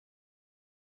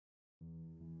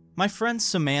My friend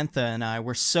Samantha and I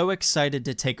were so excited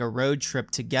to take a road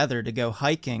trip together to go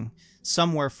hiking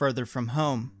somewhere further from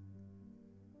home.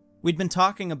 We'd been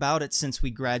talking about it since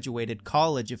we graduated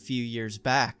college a few years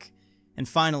back, and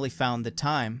finally found the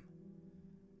time.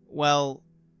 Well,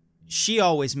 she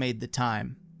always made the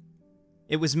time.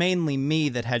 It was mainly me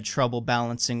that had trouble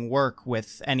balancing work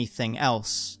with anything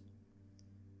else.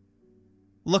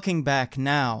 Looking back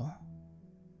now,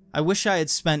 I wish I had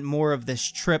spent more of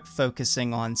this trip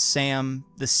focusing on Sam,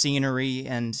 the scenery,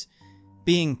 and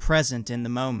being present in the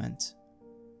moment.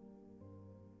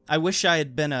 I wish I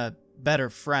had been a better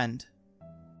friend.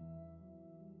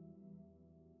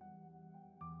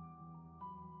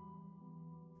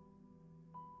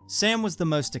 Sam was the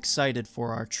most excited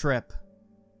for our trip.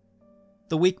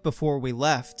 The week before we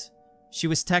left, she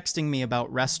was texting me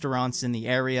about restaurants in the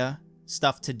area,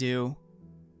 stuff to do.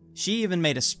 She even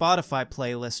made a Spotify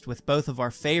playlist with both of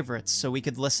our favorites so we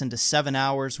could listen to 7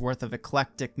 hours worth of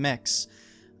eclectic mix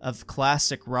of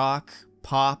classic rock,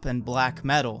 pop, and black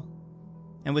metal,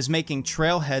 and was making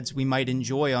trailheads we might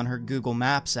enjoy on her Google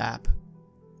Maps app.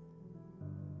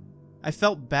 I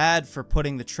felt bad for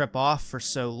putting the trip off for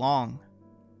so long.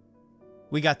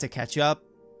 We got to catch up,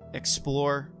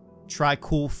 explore, try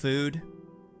cool food.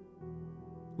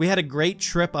 We had a great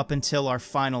trip up until our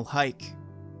final hike.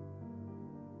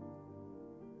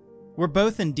 We're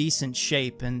both in decent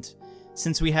shape, and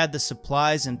since we had the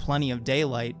supplies and plenty of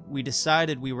daylight, we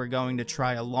decided we were going to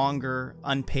try a longer,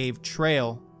 unpaved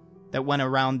trail that went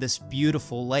around this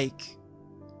beautiful lake.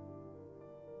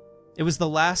 It was the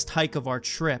last hike of our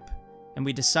trip, and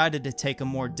we decided to take a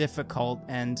more difficult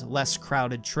and less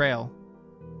crowded trail.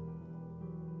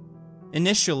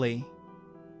 Initially,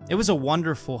 it was a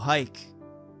wonderful hike.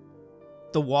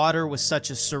 The water was such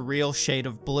a surreal shade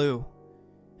of blue,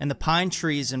 and the pine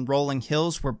trees and rolling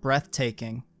hills were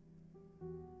breathtaking.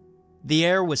 The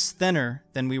air was thinner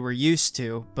than we were used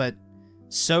to, but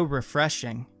so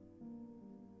refreshing.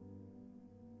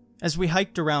 As we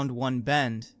hiked around one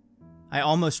bend, I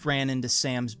almost ran into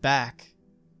Sam's back.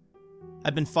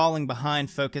 I'd been falling behind,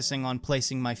 focusing on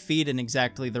placing my feet in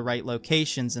exactly the right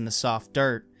locations in the soft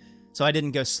dirt, so I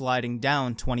didn't go sliding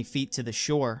down 20 feet to the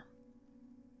shore.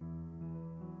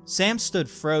 Sam stood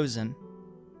frozen,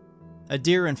 a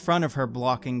deer in front of her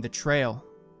blocking the trail.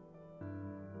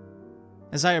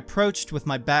 As I approached with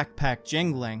my backpack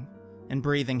jingling and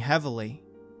breathing heavily,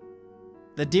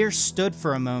 the deer stood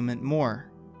for a moment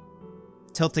more,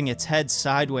 tilting its head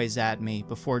sideways at me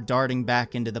before darting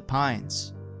back into the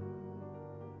pines.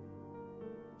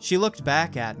 She looked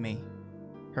back at me,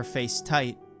 her face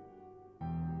tight.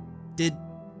 "Did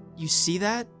you see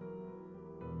that?"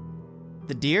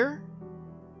 "The deer?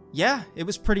 Yeah, it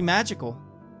was pretty magical."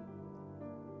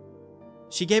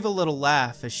 She gave a little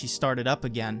laugh as she started up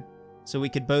again, so we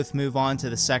could both move on to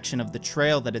the section of the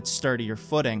trail that had sturdier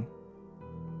footing.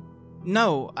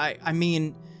 "No, I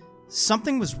mean,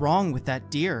 something was wrong with that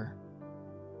deer.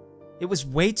 It was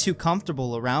way too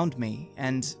comfortable around me,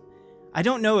 and I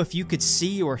don't know if you could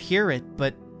see or hear it,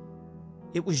 but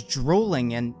it was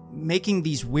drooling and making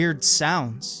these weird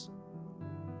sounds."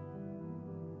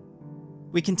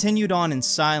 We continued on in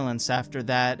silence after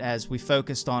that as we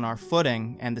focused on our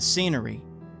footing and the scenery,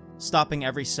 stopping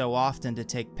every so often to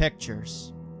take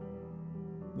pictures.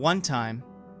 One time,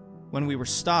 when we were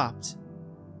stopped,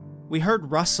 we heard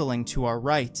rustling to our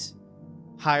right,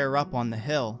 higher up on the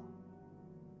hill.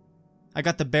 I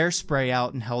got the bear spray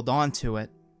out and held on to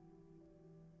it.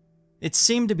 It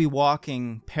seemed to be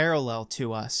walking parallel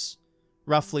to us,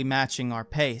 roughly matching our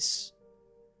pace.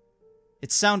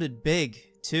 It sounded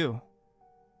big, too.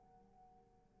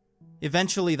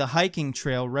 Eventually, the hiking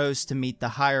trail rose to meet the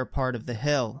higher part of the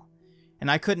hill,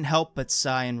 and I couldn't help but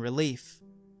sigh in relief.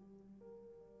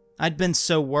 I'd been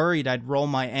so worried I'd roll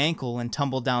my ankle and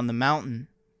tumble down the mountain,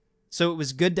 so it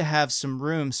was good to have some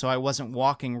room so I wasn't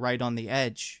walking right on the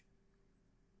edge.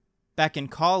 Back in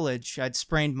college, I'd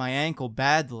sprained my ankle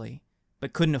badly,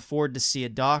 but couldn't afford to see a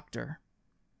doctor.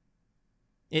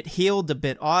 It healed a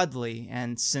bit oddly,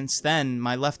 and since then,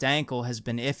 my left ankle has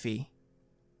been iffy.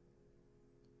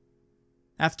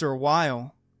 After a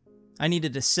while, I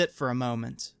needed to sit for a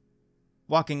moment.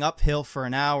 Walking uphill for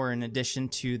an hour in addition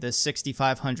to the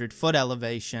 6,500 foot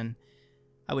elevation,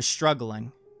 I was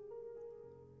struggling.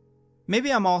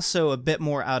 Maybe I'm also a bit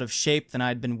more out of shape than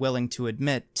I'd been willing to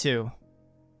admit, too.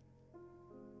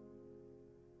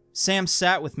 Sam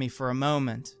sat with me for a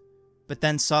moment, but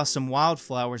then saw some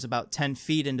wildflowers about 10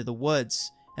 feet into the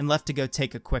woods and left to go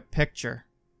take a quick picture.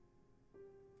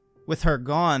 With her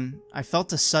gone, I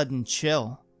felt a sudden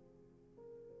chill.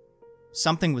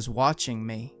 Something was watching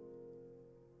me.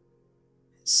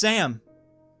 "Sam!"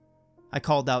 I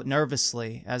called out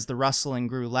nervously as the rustling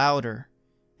grew louder,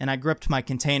 and I gripped my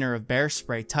container of bear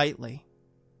spray tightly.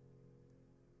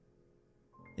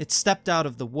 It stepped out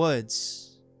of the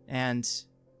woods, and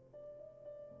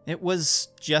it was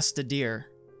just a deer.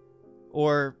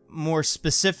 Or, more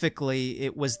specifically,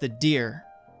 it was the deer.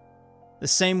 The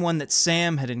same one that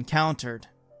Sam had encountered.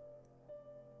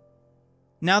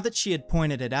 Now that she had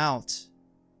pointed it out,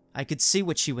 I could see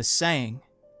what she was saying.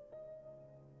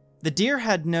 The deer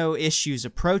had no issues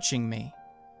approaching me.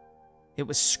 It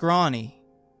was scrawny,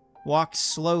 walked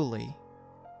slowly,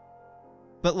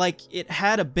 but like it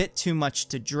had a bit too much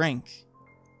to drink,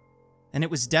 and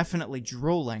it was definitely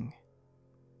drooling.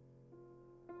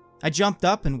 I jumped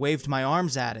up and waved my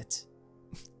arms at it.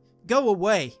 Go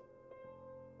away!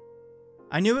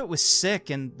 I knew it was sick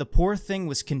and the poor thing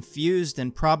was confused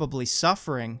and probably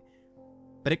suffering,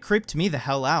 but it creeped me the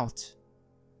hell out.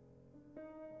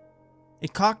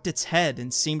 It cocked its head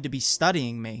and seemed to be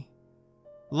studying me,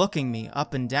 looking me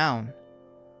up and down.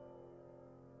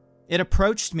 It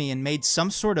approached me and made some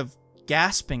sort of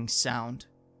gasping sound.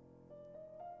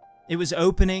 It was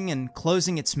opening and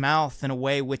closing its mouth in a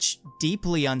way which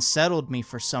deeply unsettled me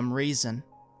for some reason.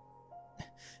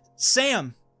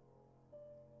 Sam!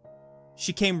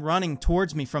 She came running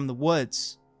towards me from the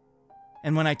woods,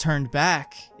 and when I turned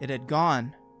back, it had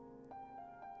gone.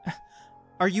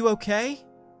 Are you okay?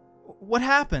 What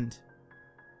happened?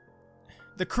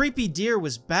 The creepy deer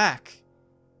was back.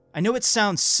 I know it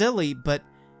sounds silly, but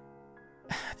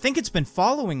I think it's been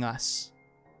following us.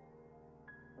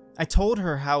 I told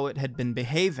her how it had been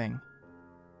behaving.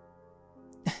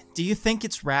 Do you think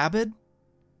it's rabid?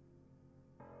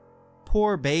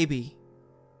 Poor baby,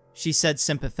 she said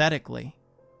sympathetically.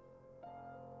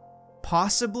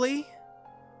 Possibly?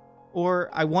 Or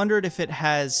I wondered if it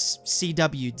has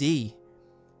CWD.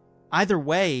 Either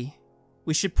way,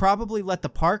 we should probably let the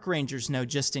park rangers know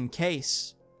just in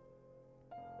case.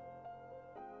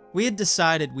 We had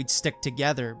decided we'd stick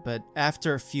together, but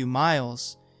after a few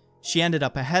miles, she ended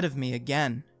up ahead of me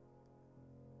again.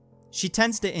 She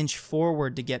tends to inch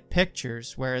forward to get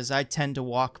pictures, whereas I tend to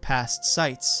walk past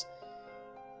sights,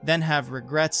 then have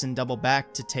regrets and double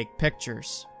back to take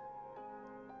pictures.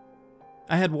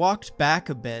 I had walked back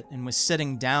a bit and was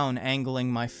sitting down,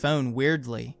 angling my phone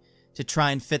weirdly to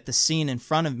try and fit the scene in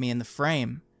front of me in the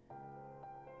frame,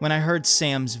 when I heard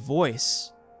Sam's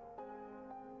voice,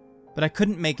 but I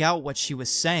couldn't make out what she was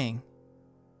saying.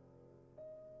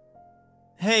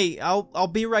 Hey, I'll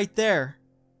be right there,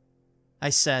 I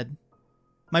said,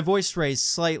 my voice raised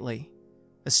slightly,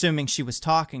 assuming she was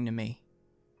talking to me.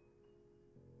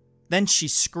 Then she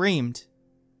screamed,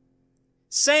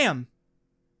 Sam!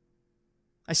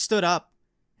 I stood up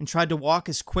and tried to walk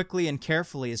as quickly and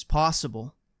carefully as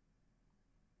possible.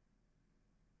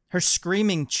 Her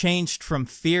screaming changed from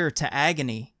fear to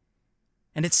agony,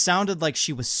 and it sounded like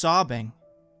she was sobbing.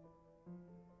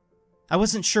 I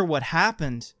wasn't sure what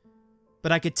happened,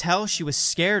 but I could tell she was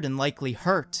scared and likely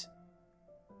hurt.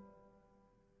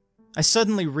 I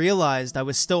suddenly realized I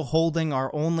was still holding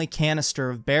our only canister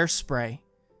of bear spray.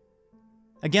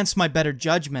 Against my better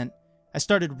judgment, I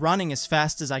started running as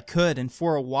fast as I could, and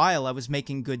for a while I was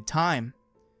making good time.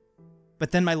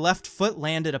 But then my left foot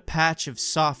landed a patch of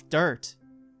soft dirt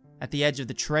at the edge of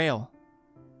the trail.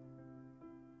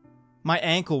 My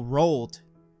ankle rolled,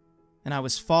 and I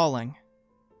was falling.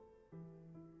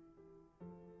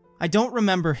 I don't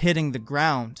remember hitting the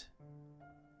ground,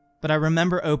 but I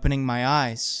remember opening my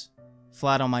eyes,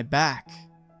 flat on my back,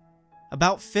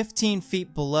 about 15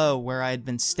 feet below where I had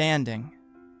been standing.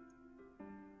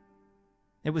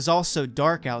 It was also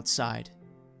dark outside.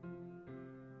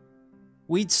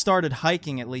 We'd started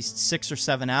hiking at least 6 or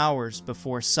 7 hours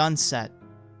before sunset.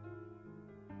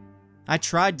 I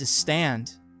tried to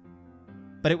stand,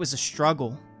 but it was a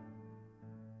struggle.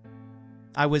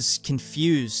 I was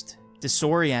confused,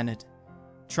 disoriented.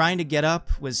 Trying to get up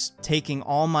was taking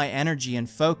all my energy and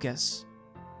focus.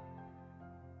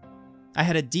 I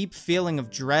had a deep feeling of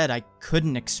dread I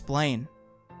couldn't explain.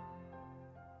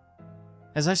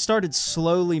 As I started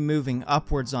slowly moving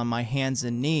upwards on my hands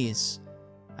and knees,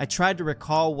 I tried to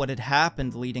recall what had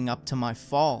happened leading up to my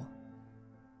fall.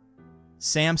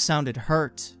 Sam sounded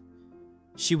hurt.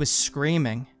 She was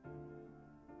screaming.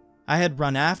 I had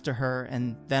run after her,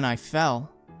 and then I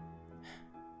fell.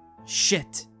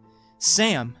 Shit!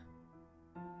 Sam!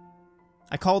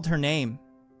 I called her name,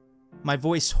 my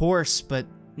voice hoarse but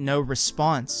no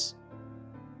response.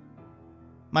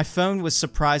 My phone was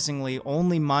surprisingly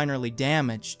only minorly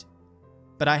damaged,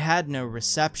 but I had no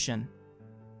reception.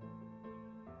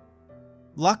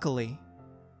 Luckily,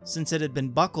 since it had been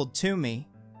buckled to me,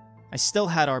 I still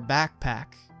had our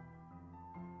backpack.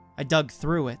 I dug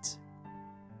through it.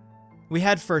 We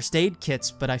had first aid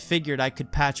kits, but I figured I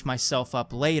could patch myself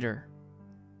up later.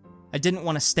 I didn't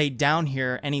want to stay down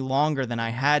here any longer than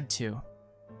I had to.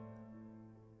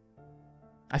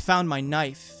 I found my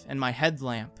knife and my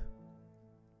headlamp.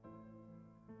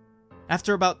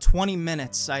 After about 20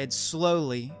 minutes, I had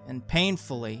slowly and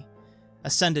painfully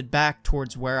ascended back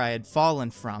towards where I had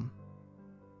fallen from.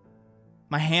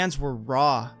 My hands were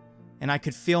raw, and I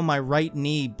could feel my right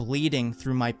knee bleeding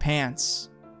through my pants.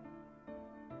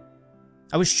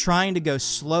 I was trying to go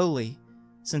slowly,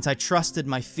 since I trusted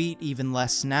my feet even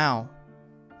less now,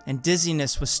 and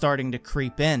dizziness was starting to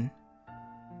creep in.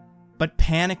 But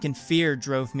panic and fear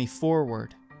drove me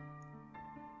forward.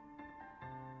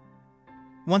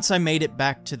 Once I made it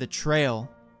back to the trail,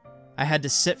 I had to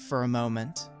sit for a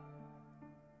moment.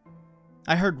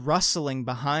 I heard rustling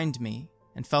behind me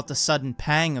and felt a sudden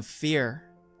pang of fear.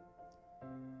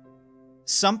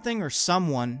 Something or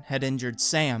someone had injured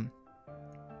Sam,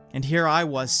 and here I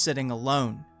was sitting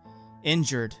alone,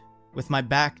 injured, with my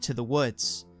back to the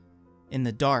woods, in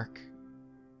the dark.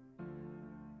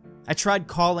 I tried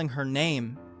calling her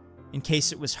name, in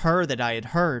case it was her that I had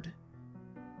heard.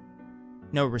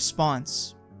 No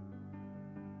response.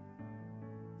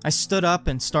 I stood up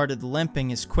and started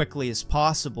limping as quickly as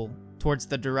possible towards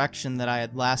the direction that I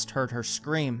had last heard her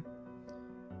scream.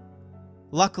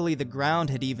 Luckily, the ground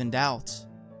had evened out,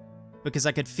 because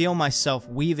I could feel myself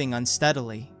weaving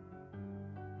unsteadily.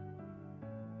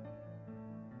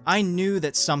 I knew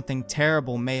that something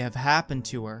terrible may have happened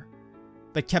to her,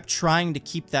 but kept trying to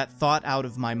keep that thought out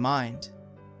of my mind.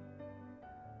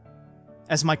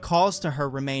 As my calls to her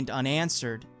remained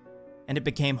unanswered, and it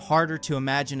became harder to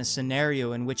imagine a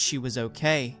scenario in which she was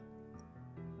okay,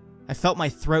 I felt my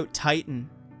throat tighten,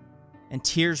 and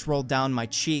tears rolled down my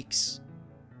cheeks.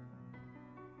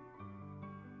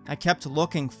 I kept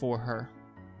looking for her.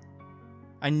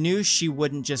 I knew she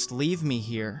wouldn't just leave me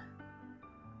here.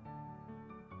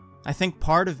 I think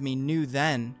part of me knew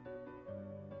then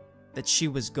that she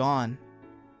was gone.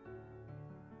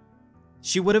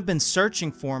 She would have been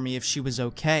searching for me if she was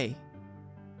okay.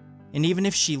 And even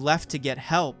if she left to get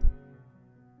help,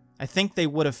 I think they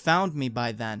would have found me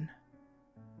by then.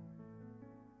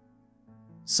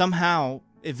 Somehow,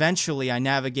 eventually I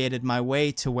navigated my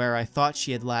way to where I thought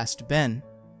she had last been.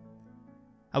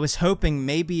 I was hoping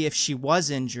maybe if she was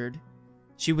injured,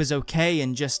 she was okay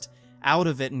and just out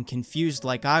of it and confused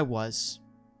like I was.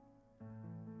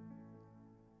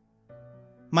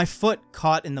 My foot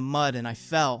caught in the mud and I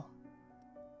fell.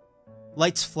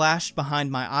 Lights flashed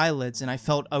behind my eyelids and I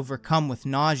felt overcome with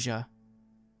nausea.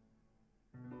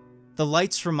 The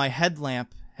lights from my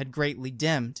headlamp had greatly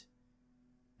dimmed,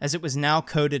 as it was now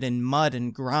coated in mud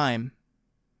and grime.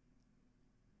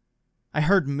 I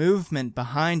heard movement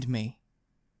behind me.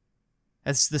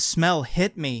 As the smell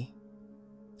hit me,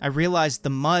 I realized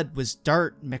the mud was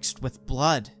dirt mixed with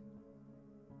blood.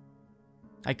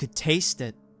 I could taste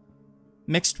it,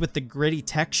 mixed with the gritty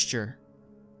texture.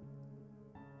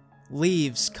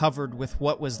 Leaves covered with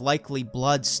what was likely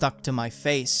blood stuck to my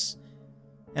face,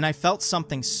 and I felt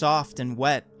something soft and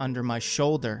wet under my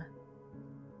shoulder.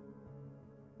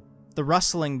 The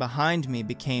rustling behind me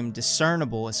became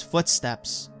discernible as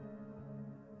footsteps.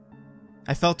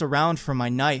 I felt around for my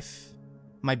knife,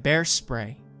 my bear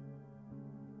spray,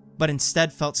 but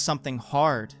instead felt something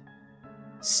hard,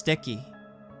 sticky.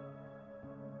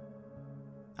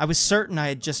 I was certain I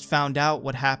had just found out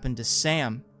what happened to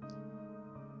Sam,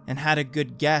 and had a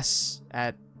good guess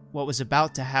at what was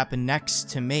about to happen next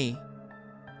to me.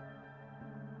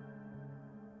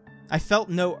 I felt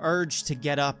no urge to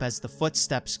get up as the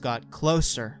footsteps got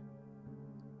closer.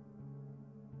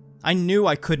 I knew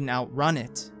I couldn't outrun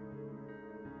it.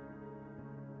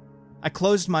 I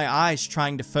closed my eyes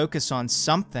trying to focus on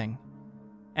something,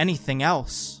 anything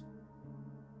else,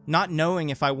 not knowing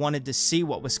if I wanted to see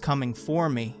what was coming for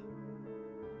me.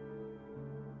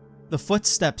 The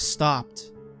footsteps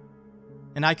stopped,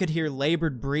 and I could hear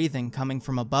labored breathing coming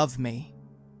from above me.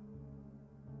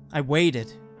 I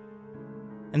waited,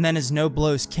 and then as no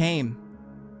blows came,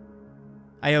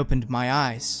 I opened my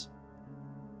eyes.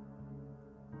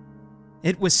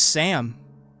 It was Sam.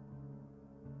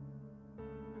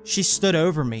 She stood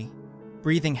over me,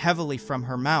 breathing heavily from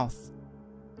her mouth.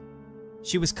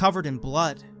 She was covered in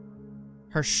blood.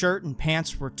 Her shirt and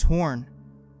pants were torn,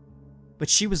 but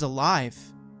she was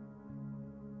alive.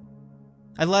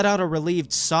 I let out a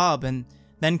relieved sob and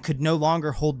then could no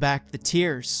longer hold back the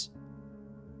tears.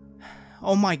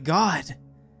 "Oh my God,"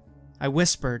 I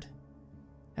whispered,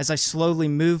 as I slowly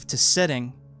moved to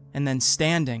sitting and then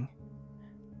standing.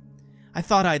 "I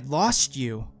thought I'd lost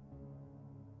you."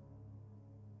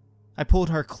 I pulled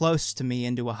her close to me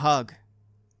into a hug.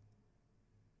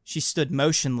 She stood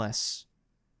motionless,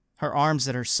 her arms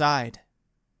at her side.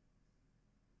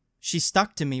 She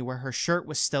stuck to me where her shirt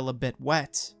was still a bit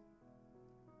wet.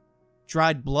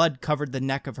 Dried blood covered the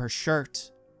neck of her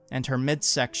shirt and her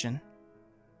midsection.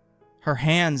 Her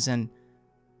hands and,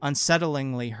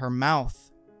 unsettlingly, her mouth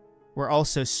were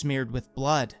also smeared with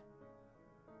blood.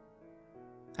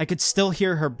 I could still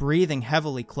hear her breathing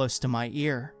heavily close to my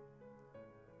ear.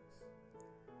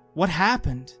 "What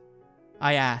happened?"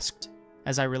 I asked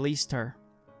as I released her.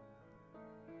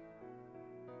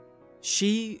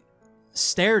 She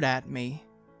stared at me,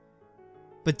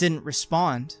 but didn't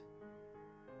respond.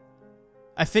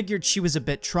 I figured she was a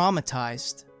bit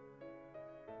traumatized.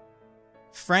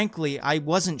 Frankly, I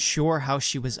wasn't sure how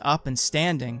she was up and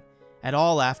standing at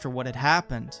all after what had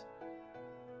happened.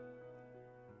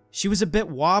 She was a bit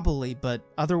wobbly, but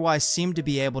otherwise seemed to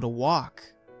be able to walk.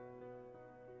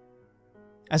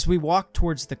 As we walked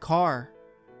towards the car,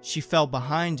 she fell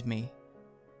behind me,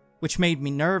 which made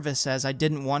me nervous as I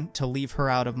didn't want to leave her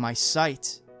out of my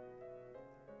sight.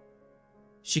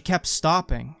 She kept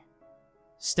stopping,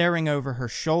 staring over her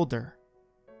shoulder,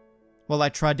 while I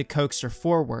tried to coax her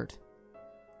forward.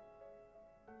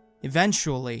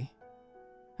 Eventually,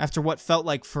 after what felt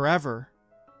like forever,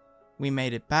 we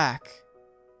made it back.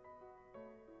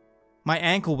 My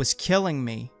ankle was killing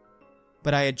me,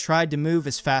 but I had tried to move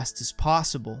as fast as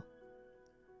possible.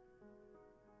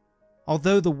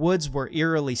 Although the woods were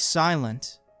eerily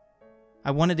silent, I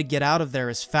wanted to get out of there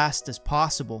as fast as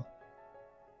possible.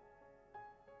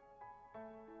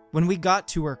 When we got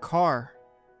to her car,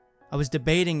 I was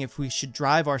debating if we should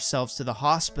drive ourselves to the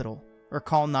hospital or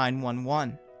call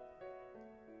 911.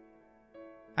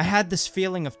 I had this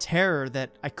feeling of terror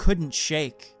that I couldn't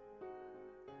shake.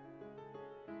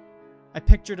 I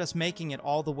pictured us making it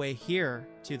all the way here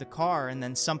to the car and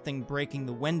then something breaking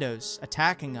the windows,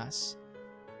 attacking us.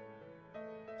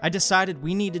 I decided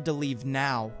we needed to leave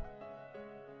now.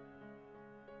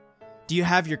 "Do you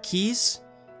have your keys?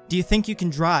 Do you think you can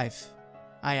drive?"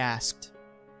 I asked.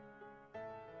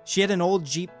 She had an old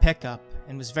Jeep pickup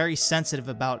and was very sensitive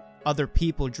about other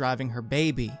people driving her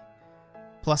baby.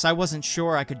 Plus, I wasn't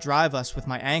sure I could drive us with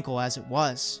my ankle as it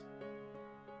was.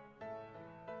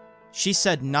 She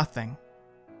said nothing,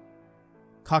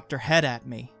 cocked her head at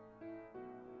me.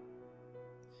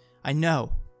 I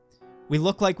know, we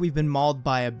look like we've been mauled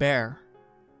by a bear.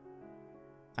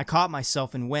 I caught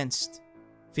myself and winced,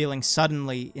 feeling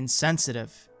suddenly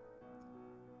insensitive.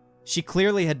 She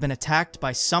clearly had been attacked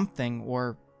by something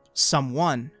or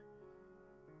someone.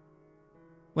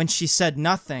 When she said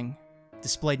nothing,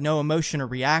 displayed no emotion or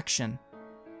reaction,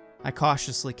 I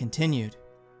cautiously continued.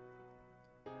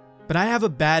 "But I have a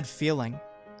bad feeling.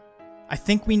 I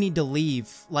think we need to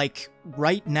leave, like,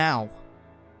 right now.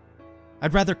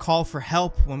 I'd rather call for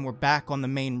help when we're back on the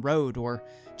main road or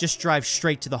just drive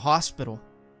straight to the hospital."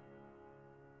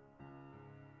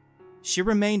 She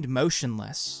remained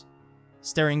motionless,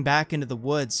 staring back into the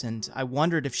woods, and I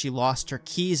wondered if she lost her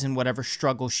keys in whatever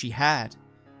struggle she had.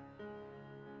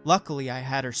 Luckily, I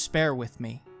had her spare with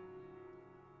me.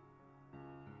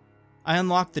 I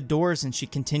unlocked the doors and she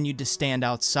continued to stand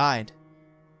outside.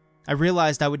 I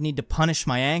realized I would need to punish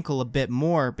my ankle a bit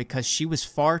more because she was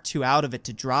far too out of it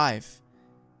to drive.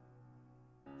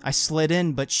 I slid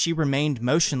in, but she remained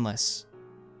motionless.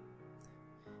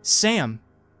 "Sam,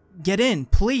 get in,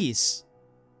 please.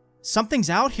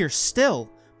 Something's out here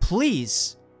still,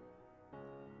 please."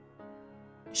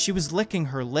 She was licking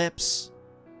her lips,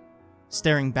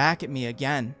 staring back at me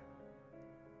again.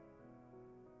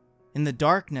 In the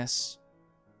darkness,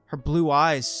 her blue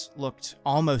eyes looked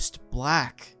almost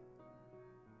black.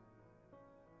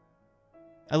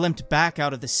 I limped back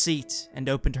out of the seat and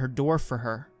opened her door for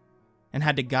her, and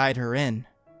had to guide her in.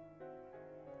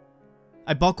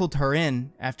 I buckled her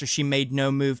in after she made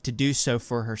no move to do so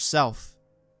for herself.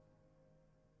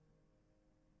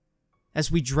 As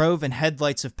we drove and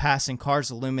headlights of passing cars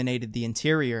illuminated the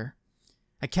interior,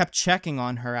 I kept checking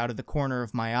on her out of the corner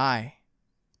of my eye.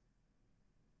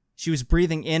 She was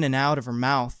breathing in and out of her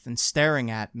mouth and staring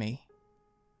at me.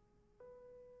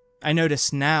 I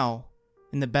noticed now,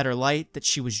 in the better light, that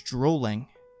she was drooling.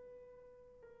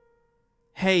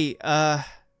 "Hey, how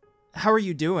are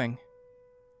you doing?"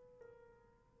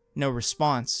 No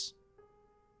response,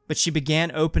 but she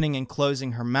began opening and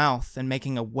closing her mouth and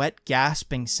making a wet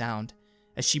gasping sound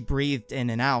as she breathed in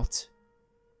and out.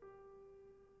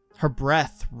 Her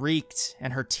breath reeked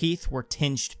and her teeth were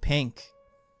tinged pink.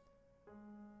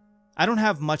 I don't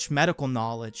have much medical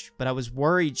knowledge, but I was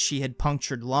worried she had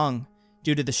punctured lung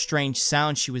due to the strange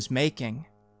sound she was making.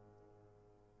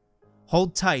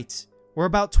 "Hold tight, We're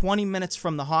about 20 minutes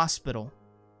from the hospital.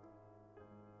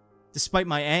 Despite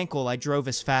my ankle, I drove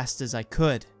as fast as I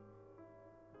could.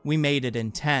 We made it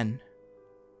in 10.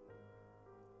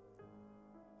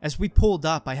 As we pulled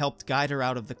up, I helped guide her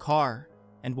out of the car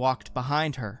and walked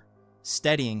behind her,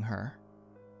 steadying her.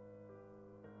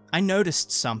 I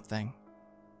noticed something.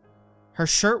 Her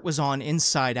shirt was on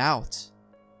inside out.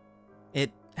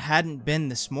 It hadn't been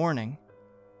this morning.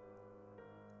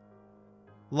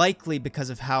 Likely because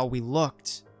of how we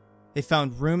looked, they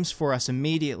found rooms for us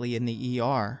immediately in the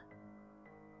ER.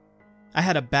 I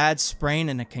had a bad sprain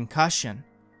and a concussion,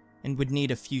 and would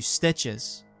need a few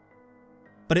stitches.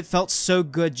 But it felt so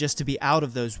good just to be out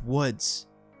of those woods.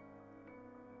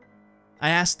 I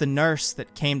asked the nurse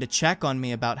that came to check on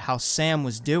me about how Sam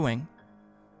was doing.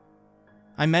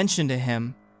 I mentioned to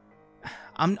him,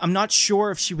 I'm not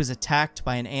sure if she was attacked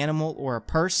by an animal or a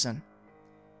person.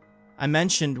 I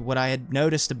mentioned what I had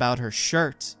noticed about her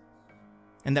shirt,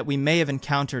 and that we may have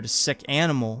encountered a sick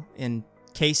animal in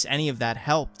case any of that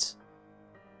helped.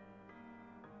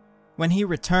 When he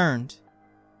returned,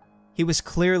 he was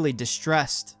clearly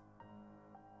distressed.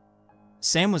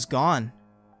 Sam was gone.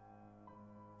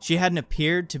 She hadn't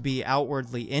appeared to be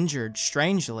outwardly injured,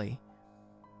 strangely,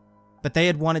 but they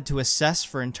had wanted to assess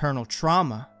for internal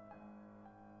trauma.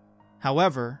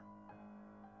 However,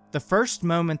 the first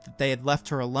moment that they had left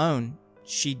her alone,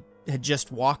 she had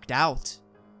just walked out,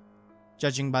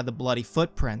 judging by the bloody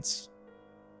footprints.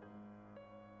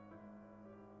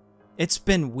 It's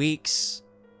been weeks,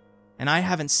 and I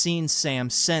haven't seen Sam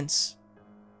since.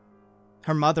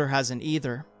 Her mother hasn't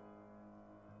either.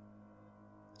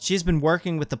 She's been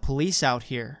working with the police out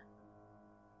here.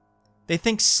 They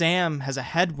think Sam has a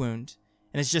head wound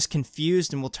and is just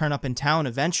confused and will turn up in town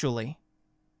eventually.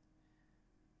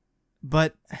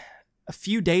 But a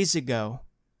few days ago,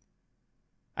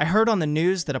 I heard on the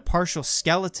news that a partial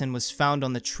skeleton was found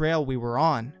on the trail we were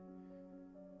on.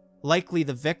 Likely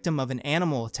the victim of an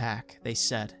animal attack, they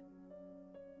said.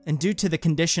 And due to the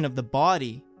condition of the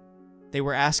body, they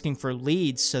were asking for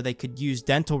leads so they could use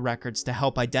dental records to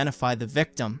help identify the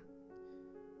victim.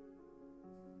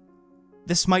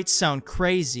 This might sound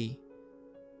crazy,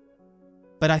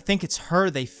 but I think it's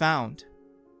her they found.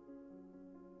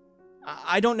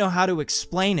 I don't know how to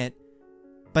explain it,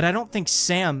 but I don't think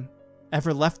Sam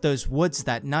ever left those woods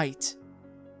that night.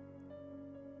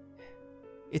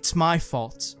 It's my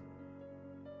fault.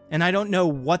 And I don't know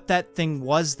what that thing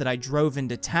was that I drove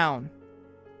into town.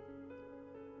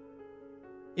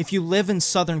 If you live in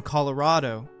southern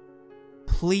Colorado,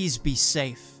 please be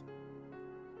safe.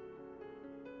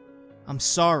 I'm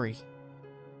sorry.